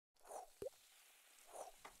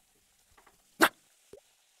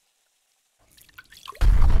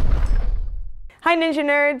Hi Ninja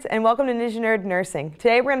Nerds, and welcome to Ninja Nerd Nursing.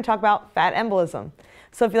 Today we're going to talk about fat embolism.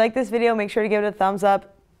 So if you like this video, make sure to give it a thumbs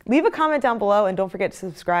up, leave a comment down below, and don't forget to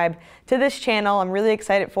subscribe to this channel. I'm really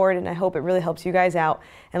excited for it, and I hope it really helps you guys out.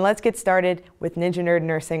 And let's get started with Ninja Nerd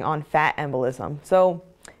Nursing on fat embolism. So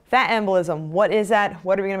fat embolism, what is that?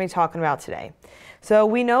 What are we going to be talking about today? So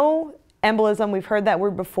we know embolism, we've heard that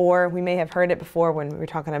word before. We may have heard it before when we were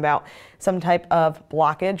talking about some type of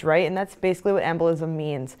blockage, right? And that's basically what embolism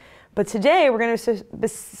means. But today we're going to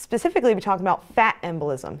specifically be talking about fat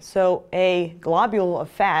embolism. So a globule of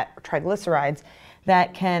fat, or triglycerides,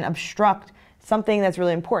 that can obstruct something that's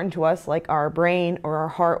really important to us, like our brain or our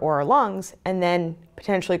heart or our lungs, and then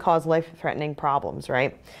potentially cause life-threatening problems,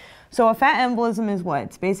 right? So a fat embolism is what?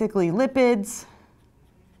 It's basically lipids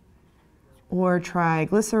or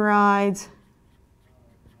triglycerides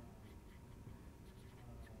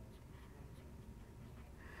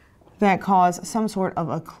that cause some sort of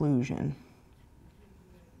occlusion,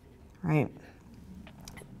 right?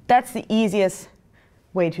 That's the easiest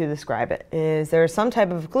way to describe it, is there's some type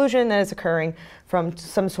of occlusion that is occurring from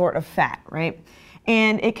some sort of fat, right?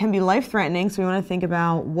 And it can be life-threatening, so we want to think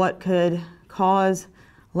about what could cause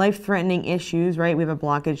life-threatening issues, right? We have a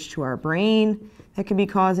blockage to our brain that could be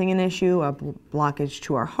causing an issue, a blockage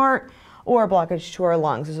to our heart, or a blockage to our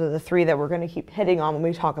lungs. Those are the three that we're going to keep hitting on when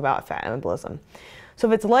we talk about fat embolism. So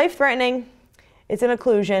if it's life-threatening, it's an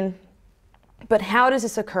occlusion, but how does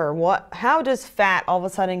this occur? How does fat all of a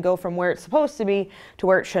sudden go from where it's supposed to be to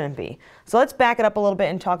where it shouldn't be? So let's back it up a little bit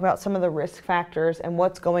and talk about some of the risk factors and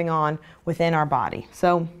what's going on within our body.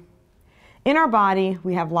 So in our body,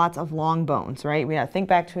 we have lots of long bones, right? We have to think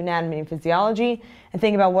back to anatomy and physiology and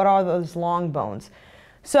think about what are those long bones.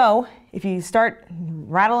 So if you start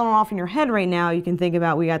rattling them off in your head right now, you can think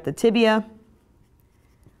about, we got the tibia,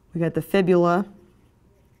 we got the fibula,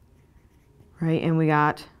 right? And we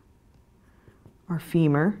got our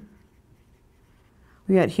femur.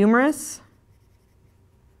 We got humerus,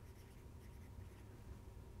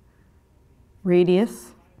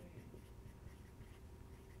 radius,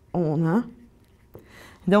 ulna.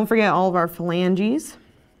 And don't forget all of our phalanges.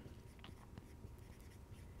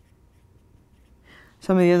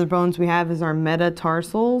 Some of the other bones we have is our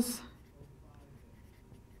metatarsals,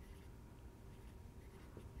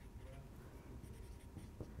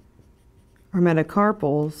 our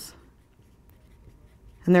metacarpals.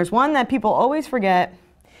 And there's one that people always forget,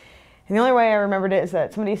 and the only way I remembered it is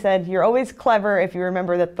that somebody said, you're always clever if you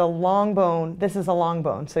remember that the long bone, this is a long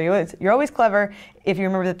bone. So you're always clever if you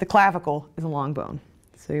remember that the clavicle is a long bone.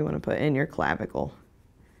 So you want to put in your clavicle,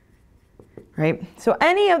 right? So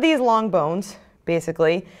any of these long bones,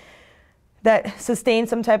 basically, that sustain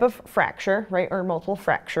some type of fracture, right, or multiple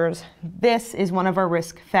fractures, this is one of our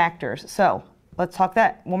risk factors. So let's talk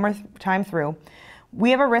that one more time through. We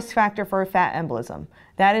have a risk factor for a fat embolism.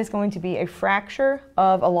 That is going to be a fracture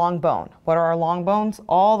of a long bone. What are our long bones?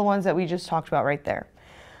 All the ones that we just talked about right there.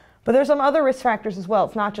 But there's some other risk factors as well.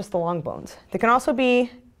 It's not just the long bones. There can also be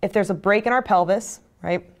if there's a break in our pelvis,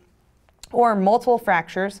 right? Or multiple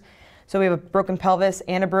fractures. So we have a broken pelvis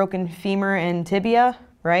and a broken femur and tibia,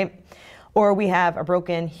 right? Or we have a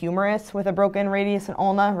broken humerus with a broken radius and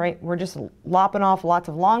ulna, right? We're just lopping off lots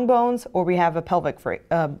of long bones, or we have a pelvic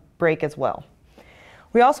break as well.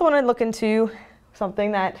 We also want to look into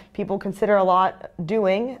something that people consider a lot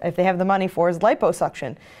doing, if they have the money for, is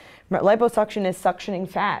liposuction. Liposuction is suctioning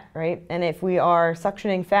fat, right? And if we are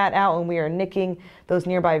suctioning fat out and we are nicking those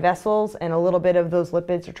nearby vessels and a little bit of those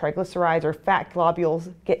lipids or triglycerides or fat globules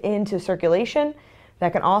get into circulation,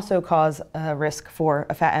 that can also cause a risk for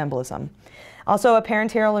a fat embolism. Also a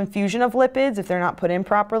parenteral infusion of lipids if they're not put in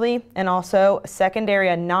properly, and also a secondary,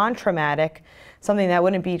 a non-traumatic, something that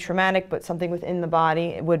wouldn't be traumatic but something within the body,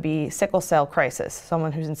 it would be sickle cell crisis.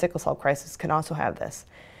 Someone who's in sickle cell crisis can also have this.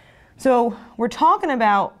 So we're talking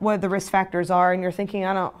about what the risk factors are, and you're thinking,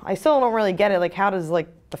 I still don't really get it. Like, how does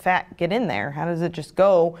the fat get in there? How does it just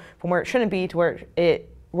go from where it shouldn't be to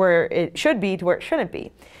where it should be to where it shouldn't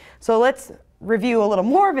be? So let's review a little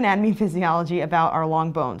more of anatomy and physiology about our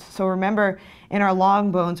long bones. So remember, in our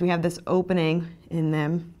long bones, we have this opening in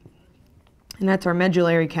them, and that's our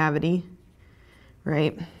medullary cavity,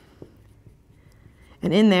 right?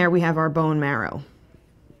 And in there, we have our bone marrow.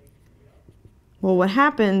 Well, what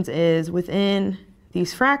happens is within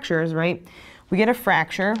these fractures, right, we get a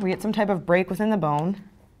fracture, we get some type of break within the bone,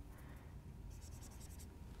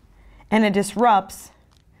 and it disrupts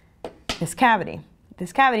this cavity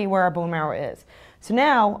where our bone marrow is. So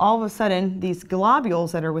now, all of a sudden, these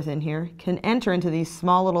globules that are within here can enter into these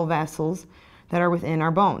small little vessels that are within our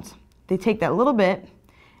bones. They take that little bit,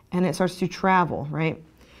 and it starts to travel, right?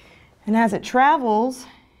 And as it travels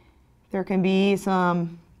there can be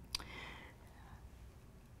some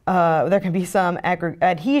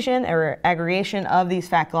adhesion or aggregation of these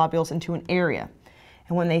fat globules into an area.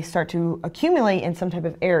 And when they start to accumulate in some type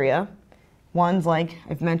of area, ones like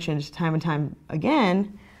I've mentioned time and time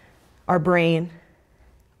again, our brain,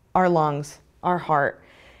 our lungs, our heart,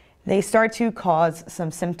 they start to cause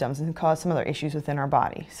some symptoms and cause some other issues within our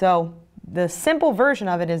body. So the simple version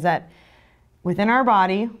of it is that within our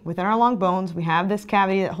body, within our long bones, we have this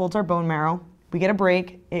cavity that holds our bone marrow. We get a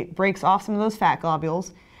break, it breaks off some of those fat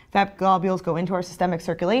globules. Fat globules go into our systemic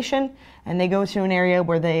circulation and they go to an area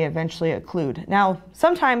where they eventually occlude. Now,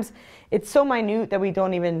 sometimes it's so minute that we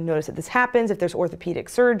don't even notice that this happens if there's orthopedic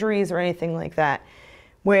surgeries or anything like that,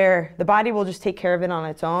 where the body will just take care of it on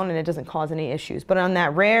its own and it doesn't cause any issues. But on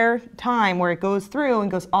that rare time where it goes through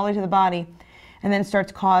and goes all the way to the body and then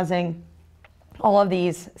starts causing all of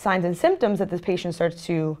these signs and symptoms that this patient starts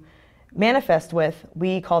to manifest with,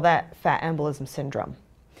 we call that fat embolism syndrome.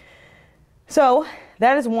 So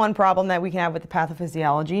that is one problem that we can have with the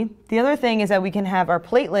pathophysiology. The other thing is that we can have our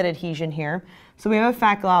platelet adhesion here. So we have a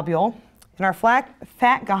fat globule, and our fat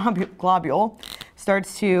globule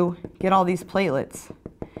starts to get all these platelets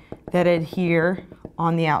that adhere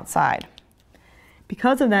on the outside.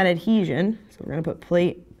 Because of that adhesion, so we're going to put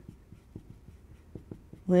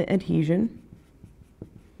platelet adhesion.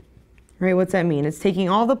 Right, what's that mean? It's taking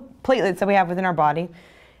all the platelets that we have within our body,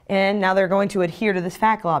 and now they're going to adhere to this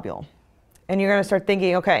fat globule. And you're going to start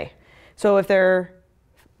thinking, okay, so if their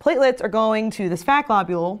platelets are going to this fat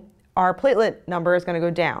globule, our platelet number is going to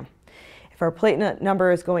go down. If our platelet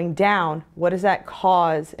number is going down, what does that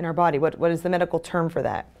cause in our body? What is the medical term for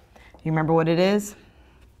that? Do you remember what it is?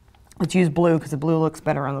 Let's use blue because the blue looks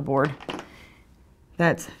better on the board.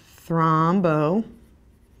 That's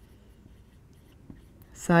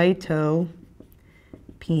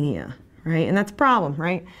thrombocytopenia, right? And that's a problem,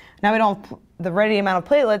 right? Now we don't have the ready amount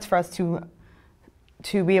of platelets for us to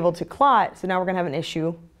be able to clot, so now we're going to have an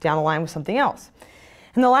issue down the line with something else.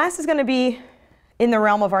 And the last is going to be in the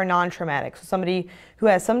realm of our non-traumatic, so somebody who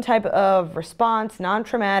has some type of response,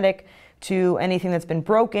 non-traumatic to anything that's been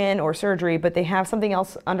broken or surgery, but they have something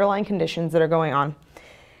else, underlying conditions that are going on.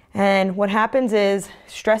 And what happens is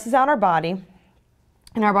stresses out our body,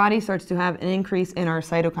 and our body starts to have an increase in our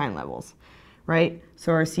cytokine levels, right?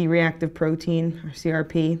 So our C-reactive protein, our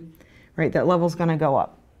CRP, right, that level's going to go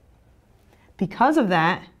up. Because of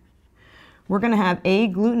that, we're going to have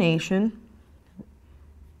agglutination.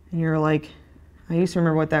 And you're like, I used to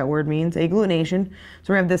remember what that word means, agglutination.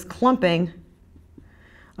 So we have this clumping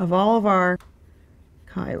of all of our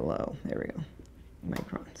there we go,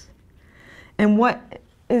 microns. And what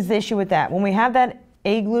is the issue with that? When we have that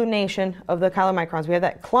agglutination of the chylomicrons, we have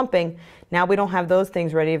that clumping, now we don't have those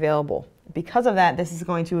things ready available. Because of that, this is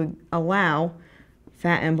going to allow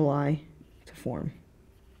fat emboli to form.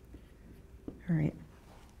 All right.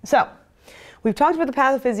 So we've talked about the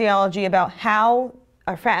pathophysiology, about how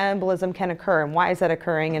a fat embolism can occur and why is that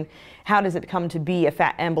occurring and how does it come to be a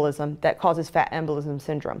fat embolism that causes fat embolism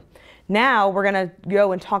syndrome. Now we're going to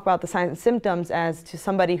go and talk about the signs and symptoms as to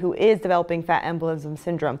somebody who is developing fat embolism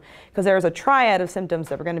syndrome, because there is a triad of symptoms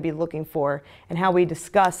that we're going to be looking for and how we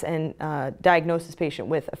discuss and diagnose this patient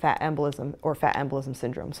with a fat embolism or fat embolism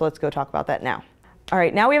syndrome. So let's go talk about that now. All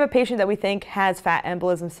right, now we have a patient that we think has fat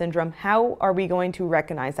embolism syndrome. How are we going to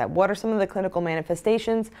recognize that? What are some of the clinical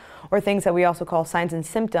manifestations or things that we also call signs and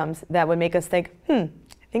symptoms that would make us think, I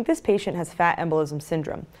think this patient has fat embolism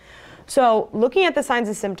syndrome? So looking at the signs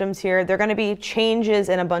and symptoms here, they're going to be changes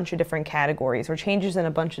in a bunch of different categories or changes in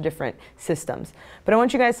a bunch of different systems. But I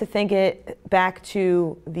want you guys to think it back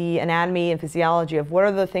to the anatomy and physiology of what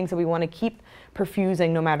are the things that we want to keep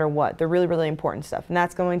perfusing no matter what. They're really, really important stuff. And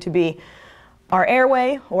that's going to be our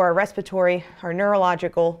airway or our respiratory, our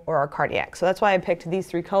neurological, or our cardiac. So that's why I picked these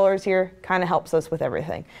three colors here. Kind of helps us with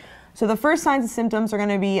everything. So the first signs and symptoms are going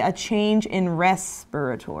to be a change in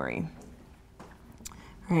respiratory.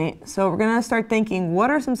 All right, so we're going to start thinking, what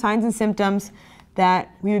are some signs and symptoms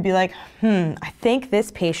that we would be like, I think this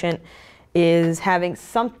patient is having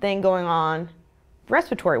something going on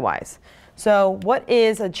respiratory-wise. So what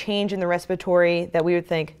is a change in the respiratory that we would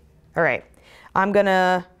think, all right, I'm going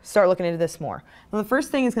to start looking into this more. Well, the first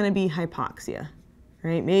thing is going to be hypoxia,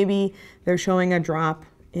 right? Maybe they're showing a drop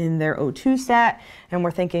in their O2 stat, and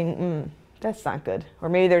we're thinking, that's not good. Or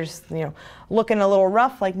maybe they're just, looking a little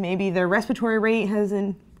rough, like maybe their respiratory rate has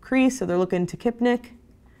increased, so they're looking tachypnic.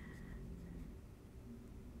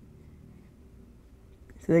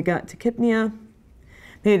 So they got tachypnea.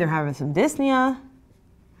 Maybe they're having some dyspnea.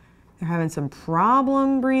 They're having some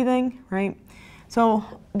problem breathing, right? So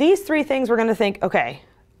these three things we're going to think, okay,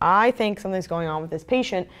 I think something's going on with this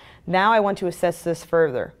patient Now I want to assess this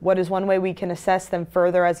further. What is one way we can assess them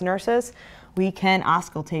further as nurses? We can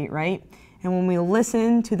auscultate, right? And when we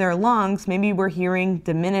listen to their lungs, maybe we're hearing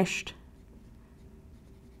diminished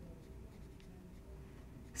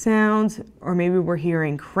sounds, or maybe we're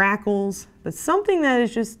hearing crackles, but something that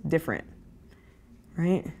is just different,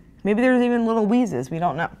 right? Maybe there's even little wheezes, we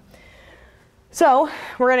don't know. So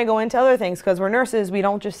we're going to go into other things because we're nurses. We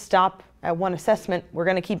don't just stop at one assessment. We're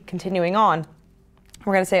going to keep continuing on.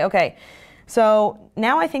 We're going to say, okay, so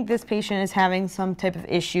now I think this patient is having some type of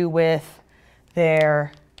issue with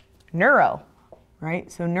their neuro, right?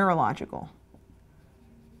 So neurological.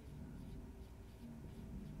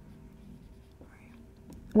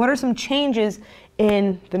 What are some changes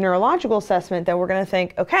in the neurological assessment that we're going to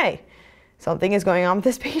think, okay, something is going on with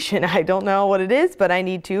this patient. I don't know what it is, but I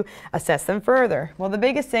need to assess them further. Well, the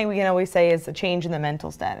biggest thing we can always say is a change in the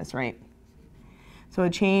mental status, right? So a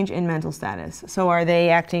change in mental status. So are they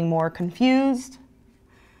acting more confused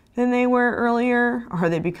than they were earlier? Are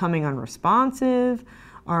they becoming unresponsive?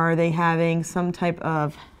 Are they having some type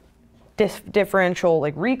of differential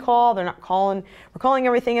like recall? They're not recalling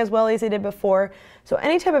everything as well as they did before. So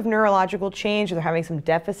any type of neurological change, they're having some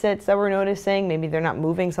deficits that we're noticing. Maybe they're not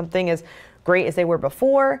moving something as great as they were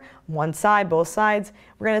before, one side, both sides.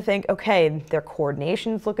 We're going to think, okay, their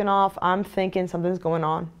coordination's looking off. I'm thinking something's going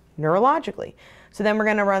on neurologically. So then we're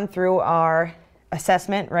going to run through our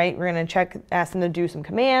assessment, right? We're going to ask them to do some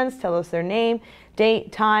commands, tell us their name,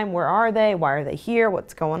 date, time, where are they, why are they here,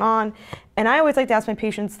 what's going on. And I always like to ask my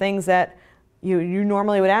patients things that you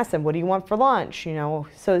normally would ask them. What do you want for lunch? You know,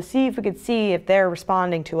 so to see if we could see if they're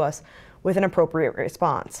responding to us with an appropriate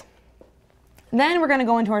response. Then we're going to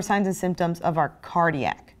go into our signs and symptoms of our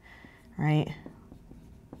cardiac, right?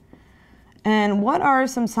 And what are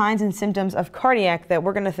some signs and symptoms of cardiac that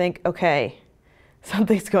we're going to think, okay,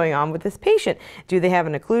 something's going on with this patient? Do they have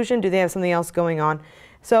an occlusion? Do they have something else going on?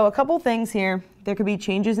 So a couple things here. There could be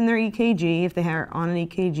changes in their EKG if they are on an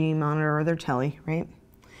EKG monitor or their tele, right?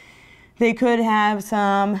 They could have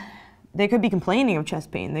they could be complaining of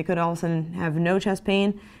chest pain. They could all of a sudden have no chest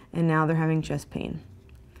pain and now they're having chest pain.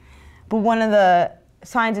 But one of the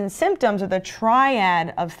signs and symptoms, or the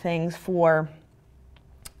triad of things for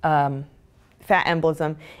fat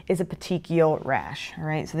embolism, is a petechial rash, all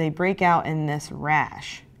right? So they break out in this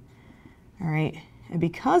rash, all right? And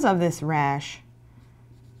because of this rash,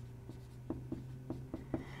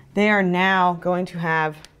 they are now going to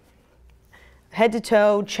have head to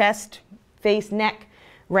toe, chest, face, neck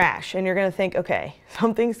rash. And you're going to think, okay,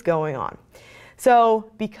 something's going on.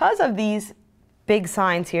 So because of these big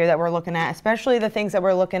signs here that we're looking at, especially the things that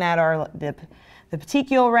we're looking at are the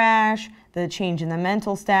petechial rash, the change in the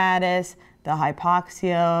mental status, the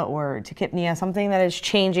hypoxia or tachypnea, something that is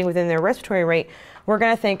changing within their respiratory rate, we're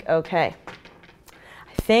going to think, okay,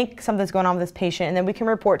 I think something's going on with this patient, and then we can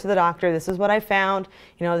report to the doctor, this is what I found.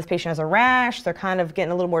 You know, this patient has a rash, they're kind of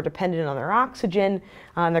getting a little more dependent on their oxygen,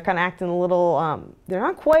 they're kind of acting a little, they're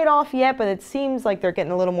not quite off yet, but it seems like they're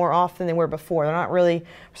getting a little more off than they were before. They're not really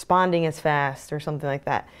responding as fast or something like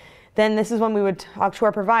that. Then this is when we would talk to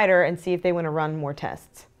our provider and see if they want to run more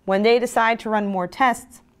tests. When they decide to run more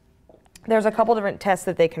tests, there's a couple different tests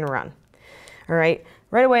that they can run. All right,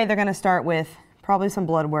 right away they're going to start with probably some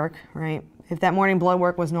blood work, right? If that morning blood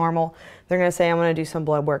work was normal, they're going to say, I'm going to do some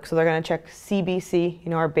blood work. So they're going to check CBC, you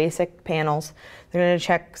know, our basic panels. They're going to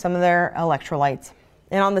check some of their electrolytes.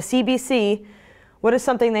 And on the CBC, what is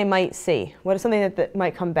something they might see? What is something that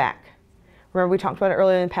might come back? Remember we talked about it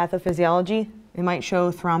earlier in pathophysiology? It might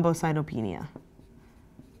show thrombocytopenia,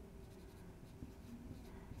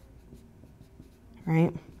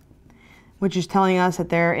 right? Which is telling us that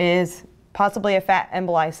there is possibly a fat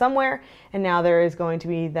emboli somewhere, and now there is going to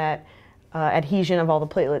be that adhesion of all the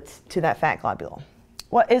platelets to that fat globule.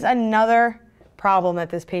 What is another problem that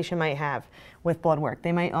this patient might have with blood work?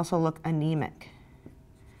 They might also look anemic,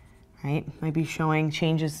 right? Might be showing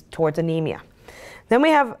changes towards anemia. Then we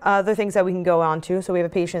have other things that we can go on to. So we have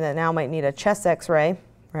a patient that now might need a chest x-ray,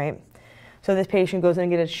 right? So this patient goes in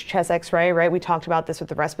and gets a chest x-ray, right? We talked about this with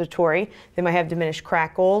the respiratory. They might have diminished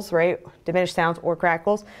crackles, right? Diminished sounds or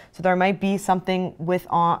crackles. So there might be something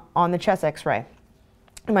on the chest x-ray.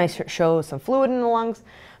 It might show some fluid in the lungs,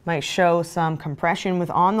 might show some compression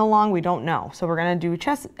on the lung, we don't know. So we're gonna do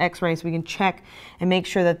chest x-ray so we can check and make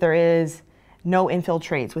sure that there is no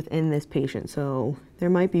infiltrates within this patient. So there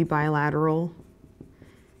might be bilateral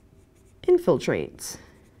infiltrates.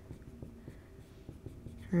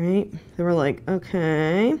 All right, so we're like,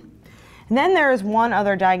 okay. And then there is one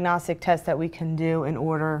other diagnostic test that we can do in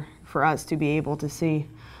order for us to be able to see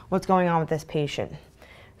what's going on with this patient.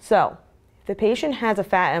 So if the patient has a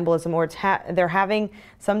fat embolism, or they're having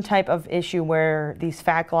some type of issue where these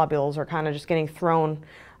fat globules are kind of just getting thrown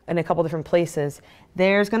in a couple different places,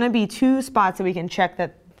 there's going to be two spots that we can check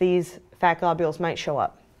that these fat globules might show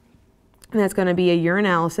up. And that's going to be a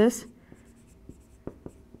urinalysis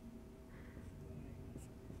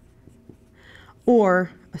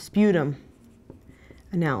or a sputum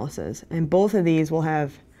analysis. And both of these will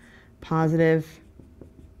have positive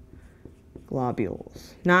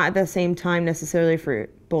globules. Not at the same time necessarily for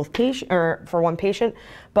both patient or for one patient,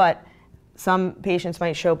 but some patients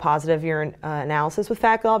might show positive urine analysis with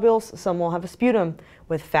fat globules. Some will have a sputum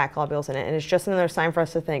with fat globules in it. And it's just another sign for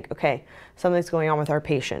us to think, okay, something's going on with our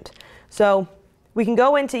patient. So we can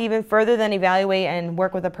go into even further than evaluate and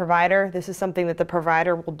work with a provider. This is something that the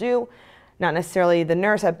provider will do, not necessarily the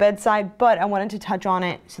nurse at bedside, but I wanted to touch on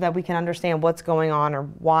it so that we can understand what's going on or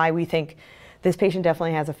why we think this patient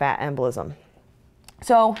definitely has a fat embolism.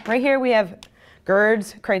 So right here we have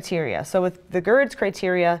GERD's criteria. So with the GERD's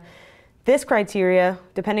criteria, this criteria,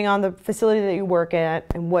 depending on the facility that you work at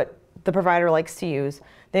and what the provider likes to use,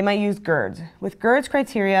 they might use GERD's. With GERD's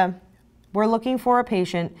criteria, we're looking for a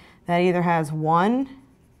patient that either has one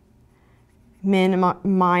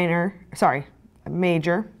major,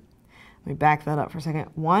 let me back that up for a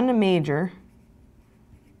second, one major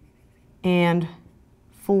and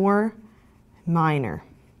 4 minor.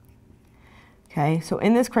 Okay, so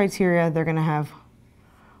in this criteria, they're going to have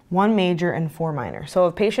 1 major and 4 minor. So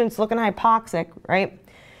if patient's looking hypoxic, right,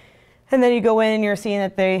 and then you go in and you're seeing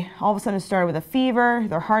that they all of a sudden started with a fever,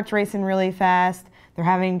 their heart's racing really fast, they're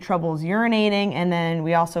having troubles urinating, and then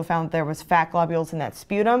we also found that there was fat globules in that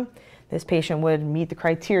sputum, this patient would meet the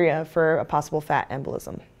criteria for a possible fat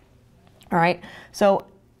embolism. All right, so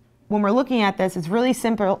when we're looking at this, it's really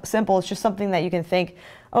simple. It's just something that you can think,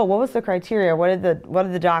 oh, what was the criteria? What did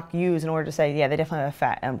the doc use in order to say, yeah, they definitely have a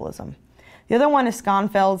fat embolism? The other one is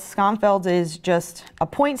Schonfeld's. Schonfeld's is just a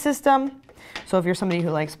point system. So if you're somebody who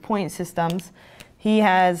likes point systems, he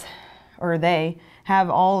has, or they have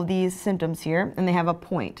all of these symptoms here, and they have a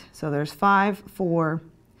point. So there's 5, 4,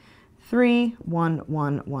 3, 1,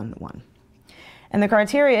 1, 1, 1. And the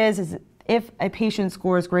criteria is if a patient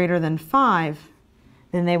scores greater than 5,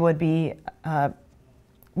 then they would be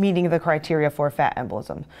meeting the criteria for fat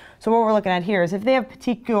embolism. So what we're looking at here is if they have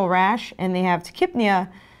petechial rash and they have tachypnea,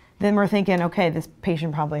 then we're thinking, okay, this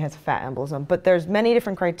patient probably has a fat embolism. But there's many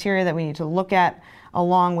different criteria that we need to look at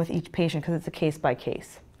along with each patient because it's a case by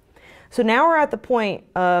case. So now we're at the point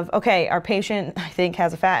of, okay, our patient, I think,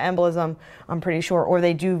 has a fat embolism, I'm pretty sure, or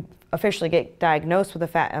they do officially get diagnosed with a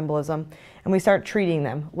fat embolism, and we start treating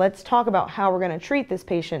them. Let's talk about how we're going to treat this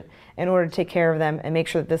patient in order to take care of them and make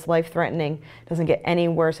sure that this life-threatening doesn't get any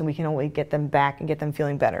worse and we can only get them back and get them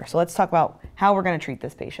feeling better. So let's talk about how we're going to treat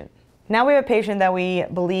this patient. Now we have a patient that we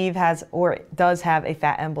believe has or does have a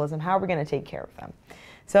fat embolism. How are we going to take care of them?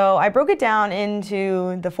 So I broke it down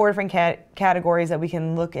into the 4 different categories that we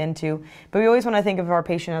can look into, but we always want to think of our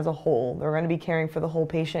patient as a whole. We're going to be caring for the whole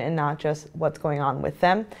patient and not just what's going on with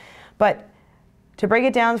them. But to break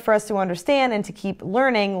it down for us to understand and to keep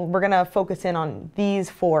learning, we're going to focus in on these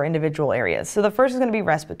 4 individual areas. So the first is going to be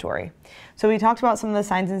respiratory. So we talked about some of the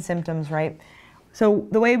signs and symptoms, right? So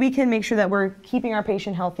the way we can make sure that we're keeping our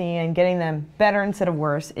patient healthy and getting them better instead of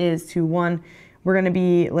worse is to, one, we're going to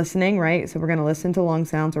be listening, right? So we're going to listen to lung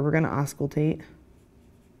sounds, or we're going to auscultate,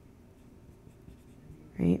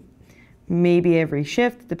 right? Maybe every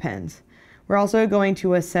shift, depends. We're also going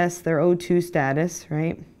to assess their O2 status,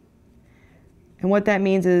 right? And what that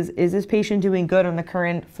means is this patient doing good on the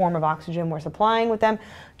current form of oxygen we're supplying with them?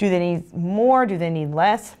 Do they need more? Do they need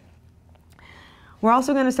less? We're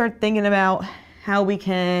also going to start thinking about how we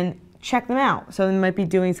can check them out. So we might be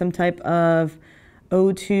doing some type of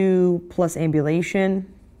O2 plus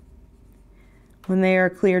ambulation. When they are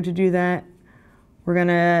cleared to do that, we're going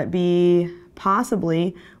to be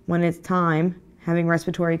possibly, when it's time, having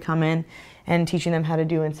respiratory come in and teaching them how to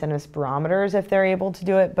do incentive spirometers if they're able to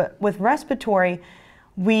do it. But with respiratory,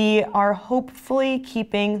 we are hopefully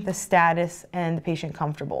keeping the status and the patient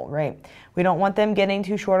comfortable, right? We don't want them getting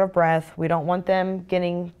too short of breath. We don't want them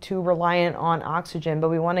getting too reliant on oxygen, but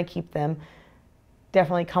we want to keep them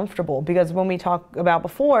definitely comfortable, because when we talked about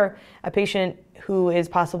before, a patient who is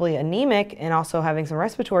possibly anemic and also having some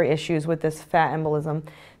respiratory issues with this fat embolism,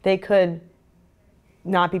 they could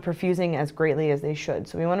not be perfusing as greatly as they should.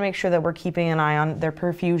 So we want to make sure that we're keeping an eye on their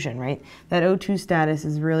perfusion, right? That O2 status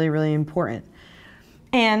is really, really important.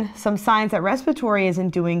 And some signs that respiratory isn't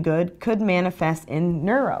doing good could manifest in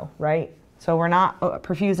neuro, right? So we're not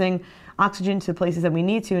perfusing oxygen to places that we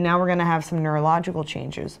need to. Now we're going to have some neurological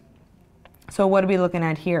changes. So what are we looking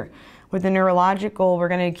at here? With the neurological, we're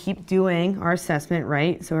going to keep doing our assessment,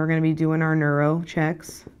 right? So we're going to be doing our neuro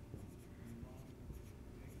checks.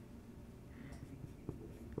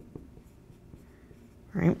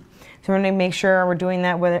 Right. So we're going to make sure we're doing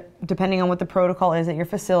that depending on what the protocol is at your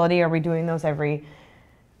facility. Are we doing those every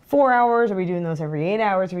 4 hours? Are we doing those every 8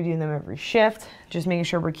 hours? Are we doing them every shift? Just making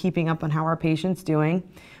sure we're keeping up on how our patient's doing.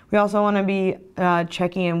 We also want to be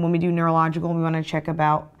checking in when we do neurological. We want to check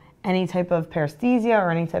about any type of paresthesia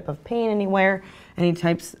or any type of pain anywhere, any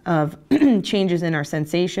types of changes in our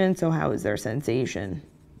sensation. So how is their sensation?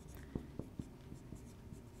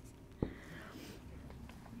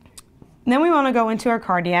 And then we want to go into our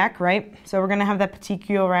cardiac, right? So we're going to have that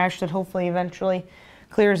petechial rash that hopefully eventually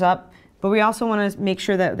clears up. But we also want to make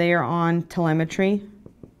sure that they are on telemetry.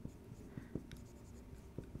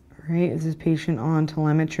 All right, is this patient on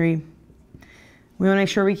telemetry? We want to make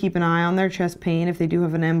sure we keep an eye on their chest pain if they do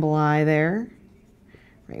have an emboli there,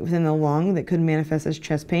 right within the lung that could manifest as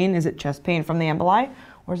chest pain. Is it chest pain from the emboli,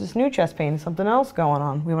 or is this new chest pain, something else going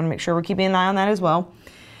on? We want to make sure we're keeping an eye on that as well.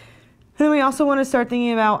 And then we also want to start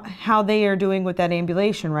thinking about how they are doing with that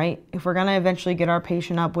ambulation, right? If we're going to eventually get our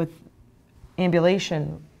patient up with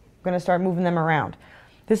ambulation, we're going to start moving them around.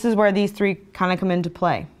 This is where these three kind of come into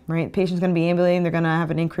play, right? The patient's going to be ambulating, they're going to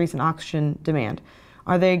have an increase in oxygen demand.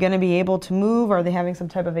 Are they going to be able to move? Are they having some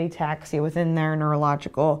type of ataxia within their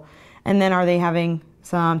neurological? And then are they having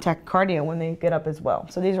some tachycardia when they get up as well?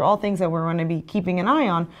 So these are all things that we're going to be keeping an eye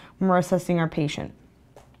on when we're assessing our patient.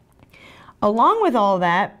 Along with all of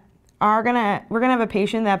that, we're going to have a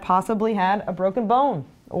patient that possibly had a broken bone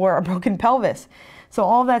or a broken pelvis. So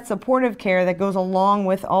all of that supportive care that goes along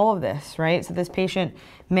with all of this, right? So this patient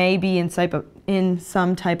may be in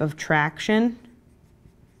some type of traction.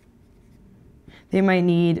 They might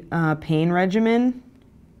need a pain regimen.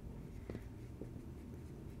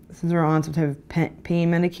 Since they're on some type of pain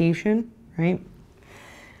medication, right?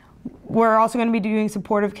 We're also going to be doing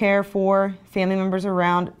supportive care for family members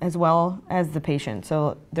around as well as the patient.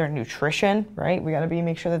 So their nutrition, right? We got to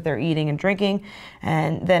make sure that they're eating and drinking.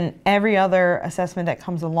 And then every other assessment that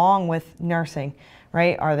comes along with nursing,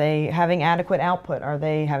 right? Are they having adequate output? Are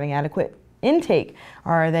they having adequate intake?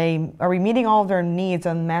 Are we meeting all of their needs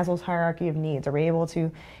on Maslow's hierarchy of needs? Are we able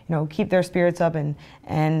to, keep their spirits up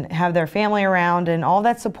and have their family around? And all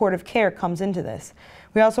that supportive care comes into this.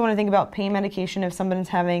 We also want to think about pain medication if somebody's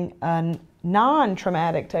having a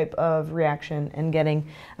non-traumatic type of reaction and getting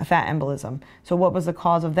a fat embolism. So what was the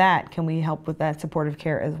cause of that? Can we help with that supportive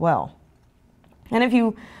care as well? And if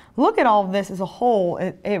you look at all of this as a whole,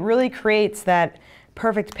 it really creates that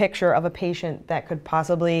perfect picture of a patient that could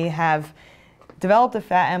possibly have developed a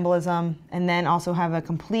fat embolism and then also have a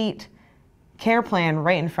complete care plan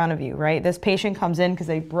right in front of you, right? This patient comes in because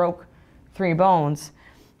they broke 3 bones.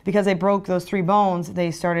 Because they broke those 3 bones, they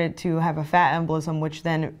started to have a fat embolism, which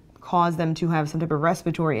then caused them to have some type of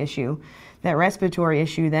respiratory issue. That respiratory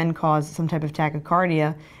issue then caused some type of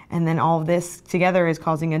tachycardia, and then all of this together is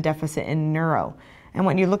causing a deficit in neuro. And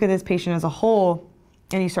when you look at this patient as a whole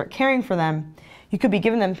and you start caring for them, you could be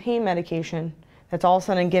giving them pain medication that's all of a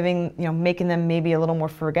sudden making them maybe a little more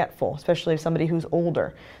forgetful, especially if somebody who's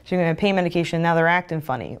older. So you're going to have pain medication, now they're acting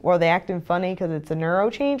funny. Or are they acting funny because it's a neuro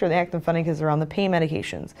change, or are they acting funny because they're on the pain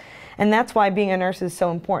medications? And that's why being a nurse is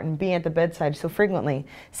so important, being at the bedside so frequently,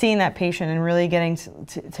 seeing that patient and really getting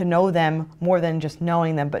to know them more than just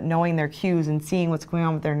knowing them, but knowing their cues and seeing what's going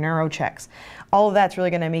on with their neuro checks. All of that's really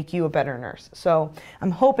going to make you a better nurse. So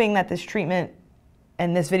I'm hoping that this treatment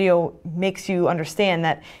and this video makes you understand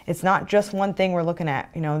that it's not just one thing we're looking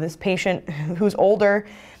at. This patient who's older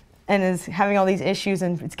and is having all these issues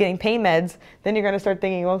and it's getting pain meds, then you're going to start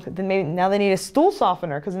thinking, well, then maybe now they need a stool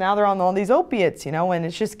softener because now they're on all these opiates, and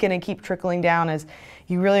it's just going to keep trickling down as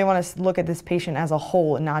you really want to look at this patient as a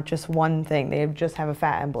whole and not just one thing. They just have a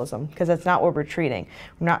fat embolism, because that's not what we're treating.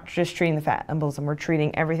 We're not just treating the fat embolism. We're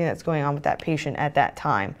treating everything that's going on with that patient at that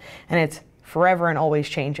time. And it's forever and always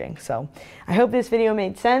changing. So I hope this video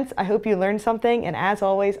made sense. I hope you learned something. And as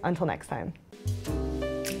always, until next time.